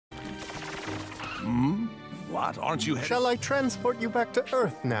What? Aren't you Shall I transport you back to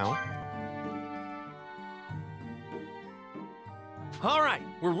Earth now? All right,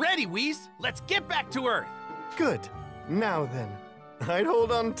 we're ready, Whis. Let's get back to Earth. Good. Now then, I'd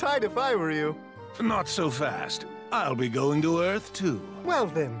hold on tight if I were you. Not so fast. I'll be going to Earth, too. Well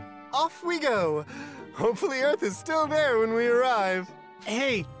then, off we go. Hopefully Earth is still there when we arrive.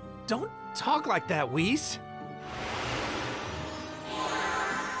 Hey, don't talk like that, Whis.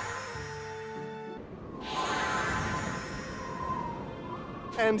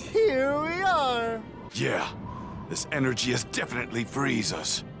 And here we are. Yeah, this energy is definitely frees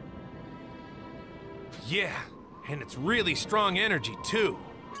us. Yeah, and it's really strong energy, too.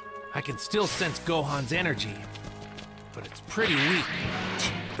 I can still sense Gohan's energy, but it's pretty weak.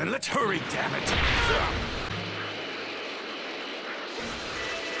 Then let's hurry, damn it!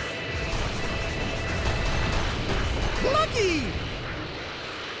 Lucky!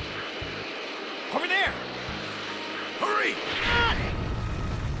 Over there! Hurry!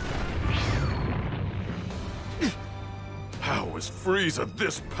 How is Frieza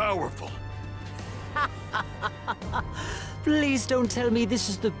this powerful? Please don't tell me this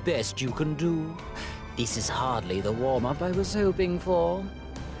is the best you can do. This is hardly the warm-up I was hoping for.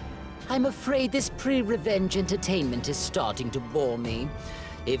 I'm afraid this pre-revenge entertainment is starting to bore me.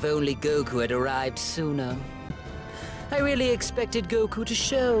 If only Goku had arrived sooner. I really expected Goku to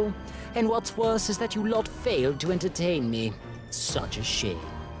show. And what's worse is that you lot failed to entertain me. Such a shame.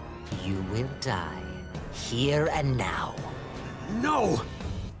 You will die. Here and now. No!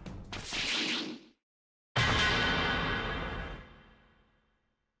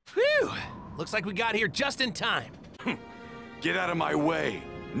 Whew! Looks like we got here just in time. Get out of my way,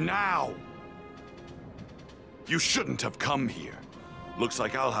 now! You shouldn't have come here. Looks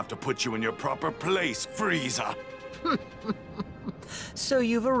like I'll have to put you in your proper place, Frieza. So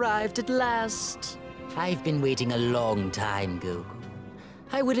you've arrived at last. I've been waiting a long time, Goku.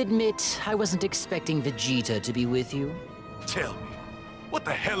 I would admit I wasn't expecting Vegeta to be with you. Tell me, what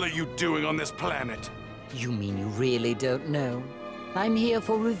the hell are you doing on this planet? You mean you really don't know? I'm here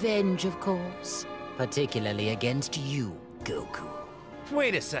for revenge, of course. Particularly against you, Goku.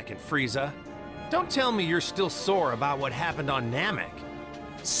 Wait a second, Frieza. Don't tell me you're still sore about what happened on Namek.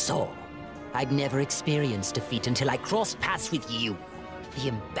 So, I'd never experienced defeat until I crossed paths with you. The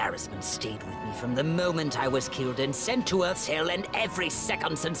embarrassment stayed with me from the moment I was killed and sent to Earth's Hell, and every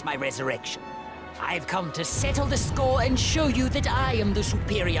second since my resurrection. I've come to settle the score and show you that I am the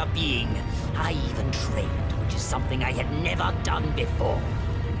superior being. I even trained, which is something I had never done before.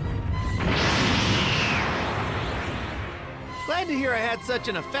 Glad to hear I had such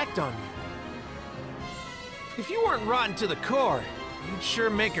an effect on you. If you weren't rotten to the core, you'd sure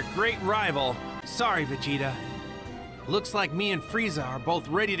make a great rival. Sorry, Vegeta. Looks like me and Frieza are both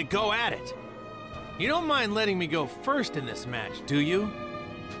ready to go at it. You don't mind letting me go first in this match, do you?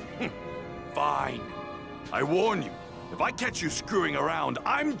 Fine. I warn you, if I catch you screwing around,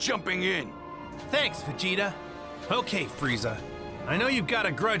 I'm jumping in. Thanks, Vegeta. Okay, Frieza. I know you've got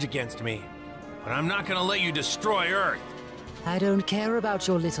a grudge against me, but I'm not gonna let you destroy Earth. I don't care about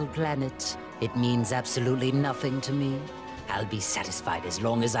your little planet. It means absolutely nothing to me. I'll be satisfied as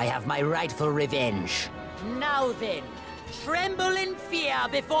long as I have my rightful revenge. Now then, tremble in fear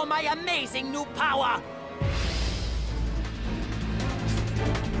before my amazing new power!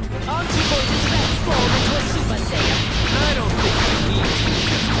 Aren't you going to transform into a Super Saiyan? I don't think I need to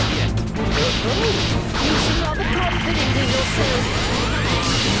yet. You seem rather confident in yourself.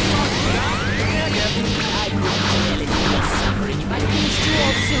 I couldn't really feel your suffering if I finished you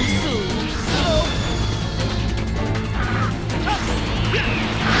off so soon.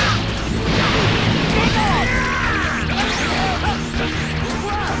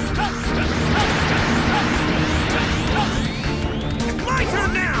 My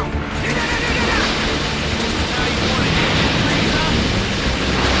turn now!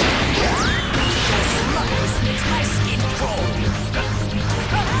 Your smugness makes my skin crawl.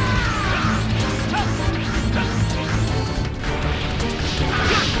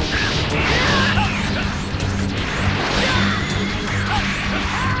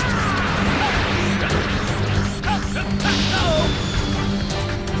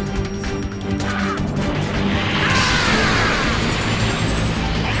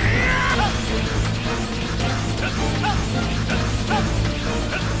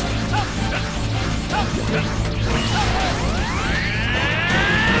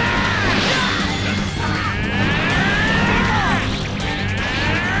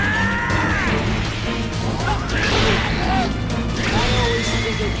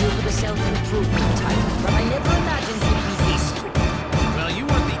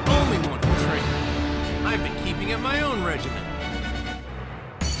 own regiment.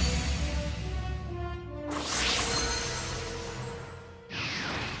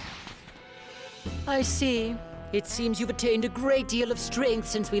 I see. It seems you've attained a great deal of strength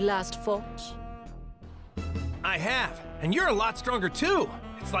since we last fought. I have, and you're a lot stronger too.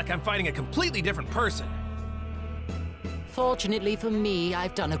 It's like I'm fighting a completely different person. Fortunately for me,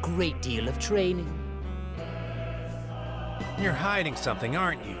 I've done a great deal of training. You're hiding something,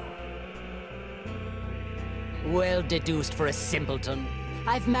 aren't you? Well deduced for a simpleton.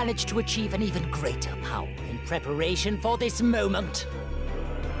 I've managed to achieve an even greater power in preparation for this moment.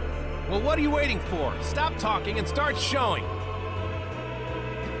 Well, what are you waiting for? Stop talking and start showing.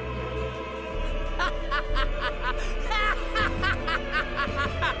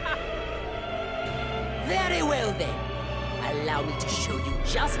 Very well then. Allow me to show you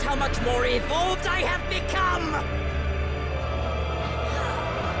just how much more evolved I have become!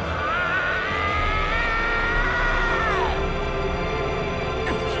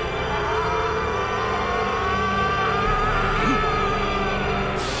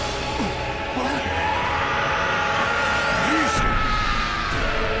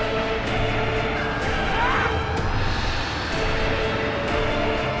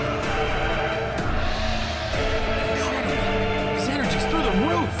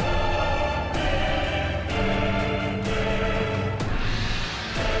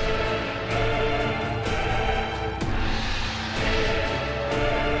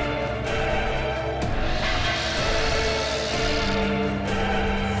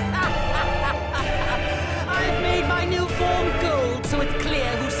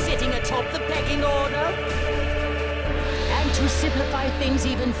 To simplify things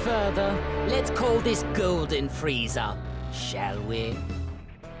even further, let's call this Golden Frieza, shall we?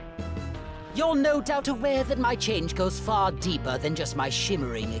 You're no doubt aware that my change goes far deeper than just my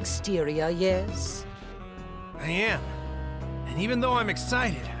shimmering exterior, yes? I am. And even though I'm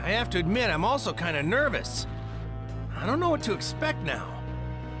excited, I have to admit I'm also kind of nervous. I don't know what to expect now.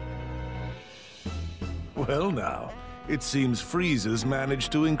 Well now, it seems Frieza's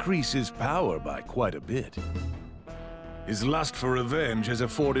managed to increase his power by quite a bit. His lust for revenge has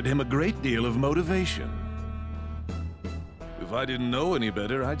afforded him a great deal of motivation. If I didn't know any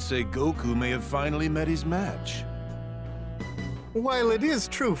better, I'd say Goku may have finally met his match. While it is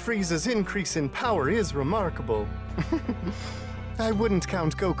true Frieza's increase in power is remarkable, I wouldn't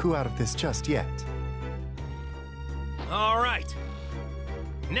count Goku out of this just yet. All right.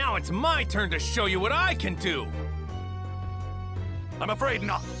 Now it's my turn to show you what I can do. I'm afraid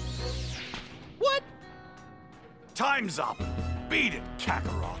not. What? Time's up. Beat it,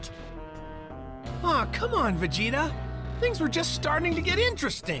 Kakarot. Aw, come on, Vegeta. Things were just starting to get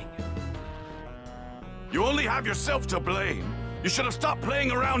interesting. You only have yourself to blame. You should have stopped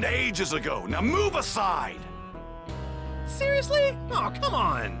playing around ages ago. Now move aside. Seriously? Oh, come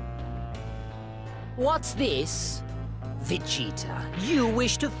on. What's this? Vegeta, you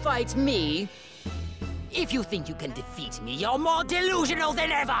wish to fight me? If you think you can defeat me, you're more delusional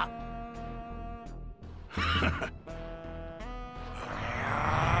than ever!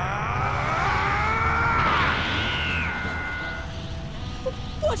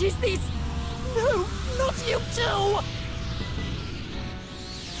 What is this? No, not you too!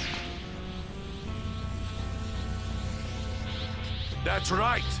 That's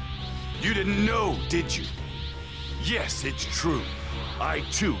right. You didn't know, did you? Yes, it's true. I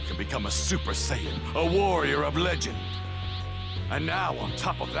too can become a Super Saiyan, a warrior of legend. And now, on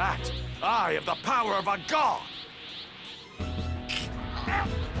top of that, I have the power of a god!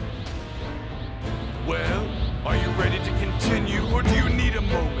 Well, are you ready to continue, or do you need a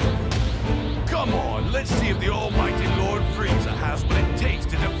moment? Come on, let's see if the almighty Lord Frieza has what it takes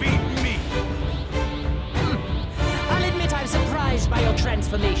to defeat me! I'll admit I'm surprised by your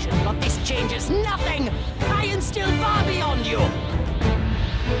transformation, but this changes nothing! I am still far beyond you!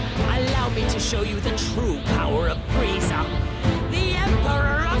 Allow me to show you the true power of Frieza, the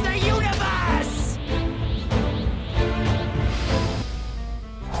Emperor of the Universe!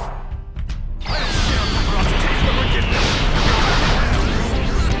 I don't share Kakarot's taste of forgiveness!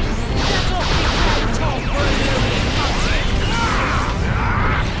 That's awfully proud talk for a little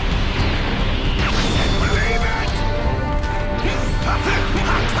Believe it!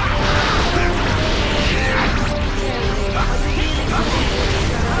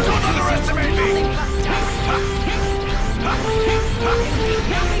 Don't underestimate me!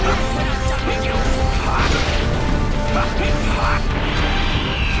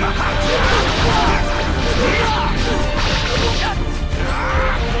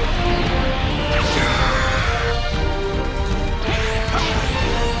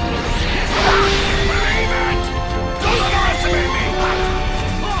 Believe it! Don't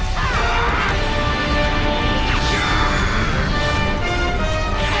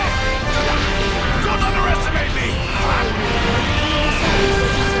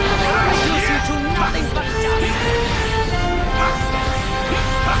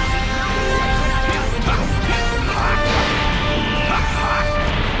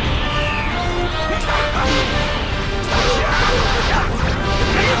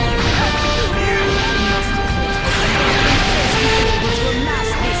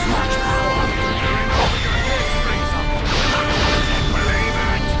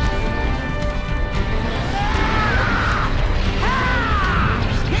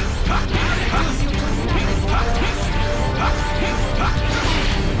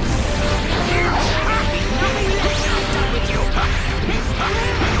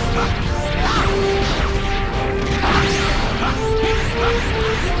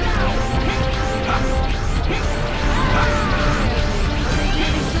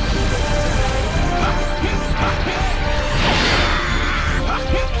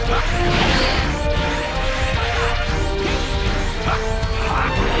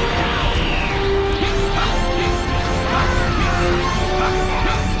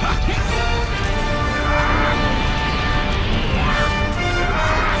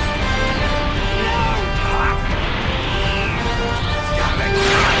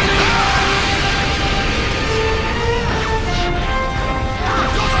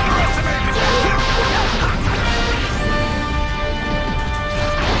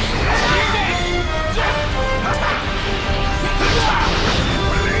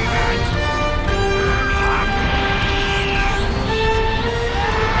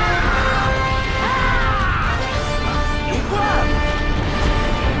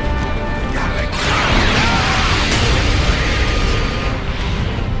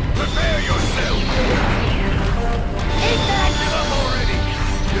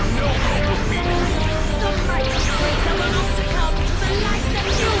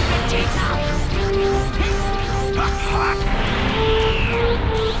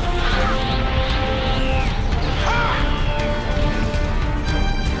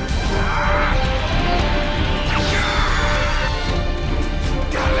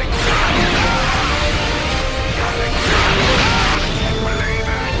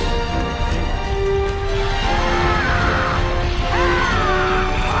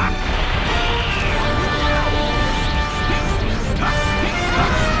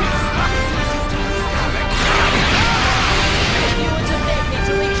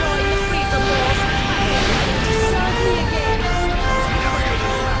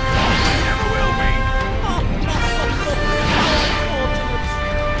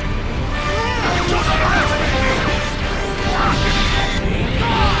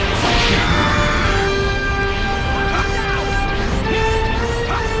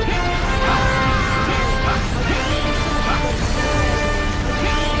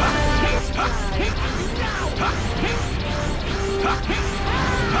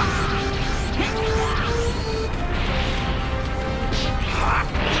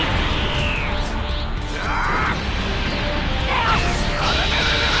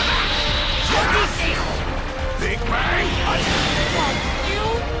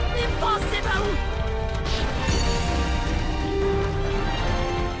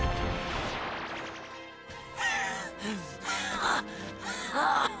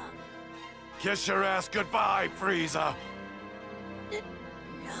Kiss your ass goodbye, Frieza!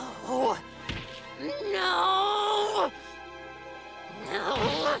 No! No! No!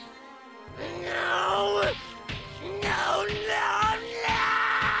 No! No, no, no!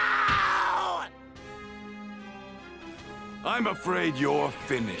 I'm afraid you're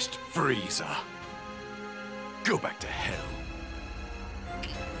finished, Frieza. Go back to hell.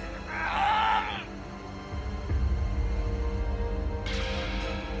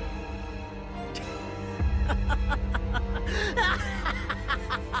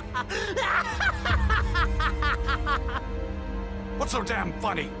 What's so damn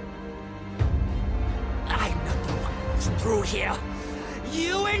funny? I'm not the one who's through here.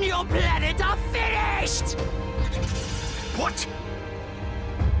 You and your planet are finished! What?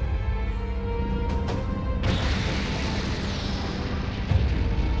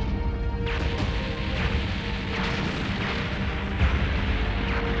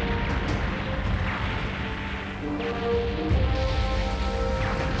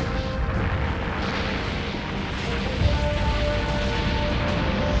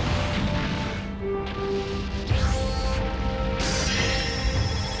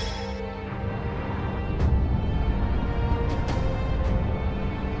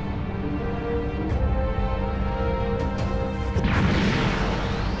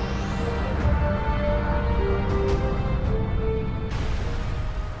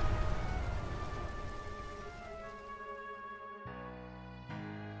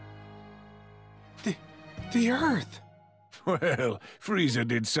 The Earth! Well, Frieza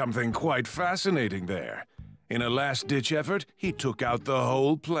did something quite fascinating there. In a last-ditch effort, he took out the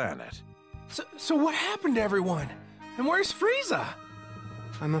whole planet. So what happened to everyone? And where's Frieza?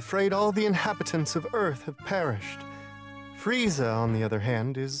 I'm afraid all the inhabitants of Earth have perished. Frieza, on the other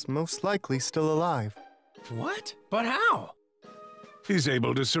hand, is most likely still alive. What? But how? He's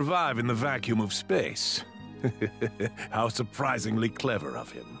able to survive in the vacuum of space. How surprisingly clever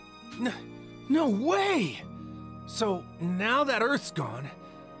of him. No way! So, now that Earth's gone,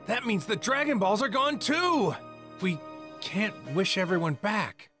 that means the Dragon Balls are gone too! We can't wish everyone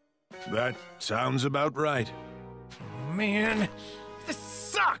back. That sounds about right. Man, this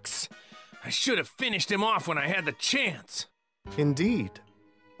sucks! I should have finished him off when I had the chance. Indeed.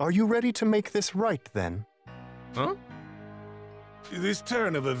 Are you ready to make this right, then? Huh? This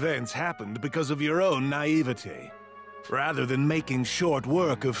turn of events happened because of your own naivety. Rather than making short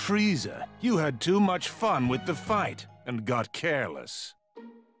work of Frieza, you had too much fun with the fight and got careless.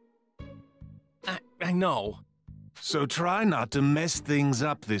 I know. So try not to mess things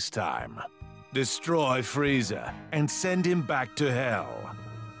up this time. Destroy Frieza and send him back to hell.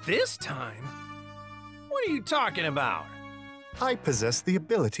 This time? What are you talking about? I possess the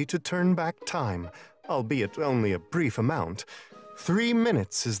ability to turn back time, albeit only a brief amount. 3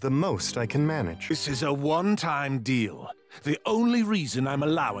 minutes is the most I can manage. This is a one-time deal. The only reason I'm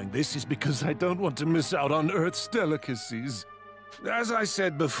allowing this is because I don't want to miss out on Earth's delicacies. As I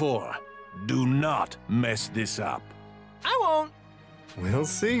said before, do not mess this up. I won't. We'll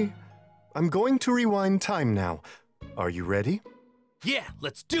see. I'm going to rewind time now. Are you ready? Yeah,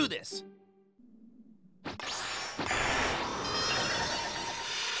 let's do this.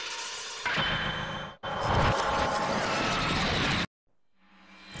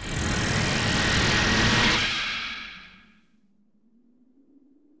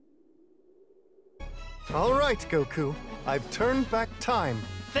 All right, Goku. I've turned back time.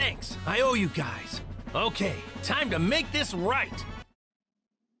 Thanks, I owe you guys. Okay, time to make this right.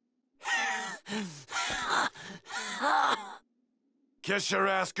 Kiss your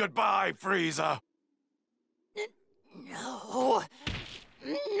ass goodbye, Frieza! No!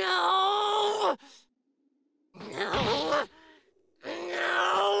 No! No!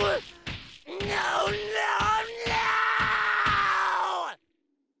 No! No, no, no!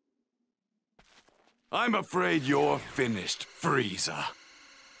 I'm afraid you're finished, Frieza.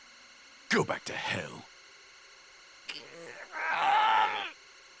 Go back to hell.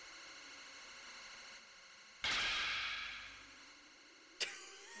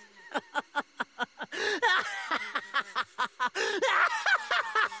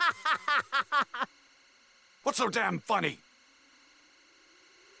 What's so damn funny?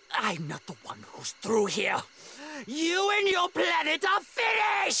 I'm not the one who's through here. You and your planet are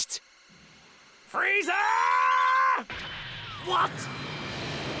finished! Frieza! What?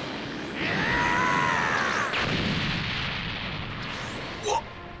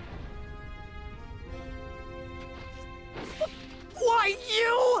 Why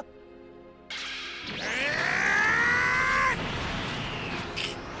you?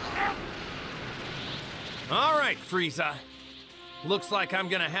 All right, Frieza. Looks like I'm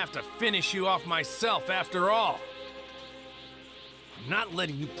gonna have to finish you off myself after all. I'm not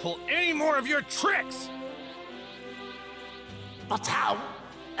letting you pull any more of your tricks! But how?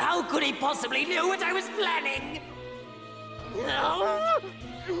 How could he possibly know what I was planning? No!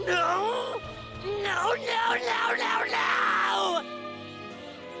 No! No, no, no, no, no!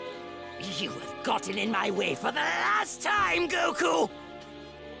 You have gotten in my way for the last time, Goku!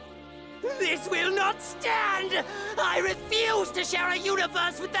 This will not stand! I refuse to share a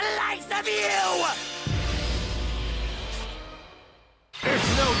universe with the likes of you! There's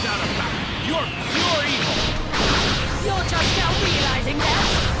no doubt about it. You're pure evil! You're just now realizing that?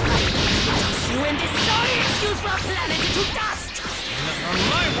 You and this sorry excuse for a planet into dust! On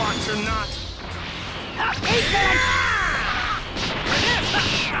my watch or not!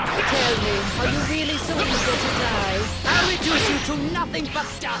 Tell me, are you really so eager to die? I'll reduce you to nothing but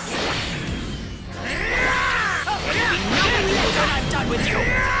dust! There'll be nothing left when I'm done with you!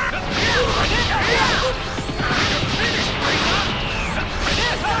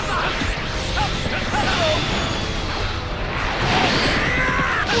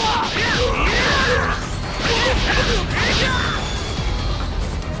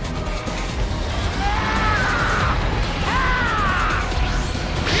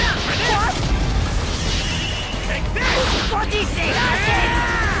 What is this?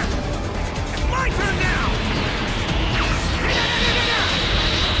 It's my turn now!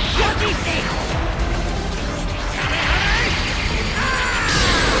 What is this?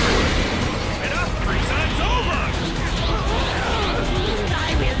 Get up, Frieza! It's over!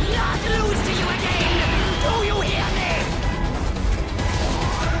 I will not lose to you again! Do you hear me?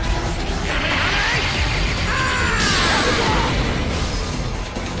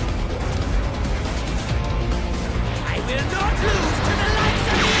 I will not lose to the likes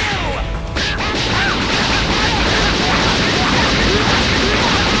of you!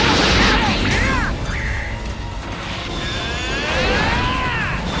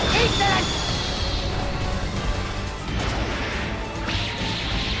 Excellent!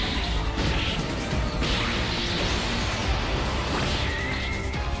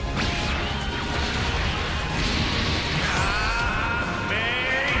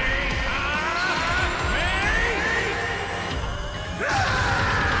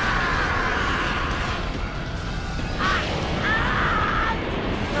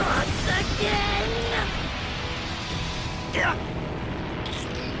 Once again!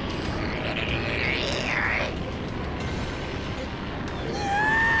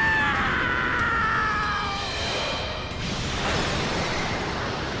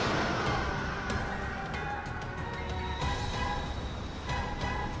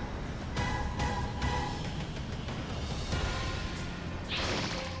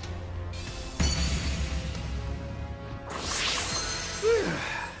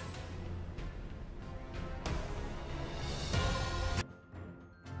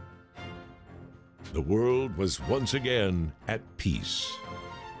 The world was once again at peace.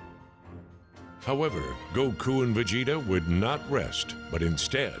 However, Goku and Vegeta would not rest, but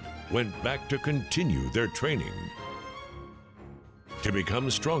instead went back to continue their training, to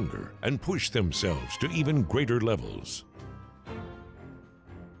become stronger and push themselves to even greater levels.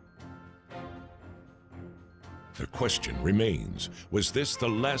 The question remains, was this the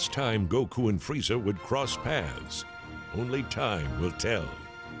last time Goku and Frieza would cross paths? Only time will tell.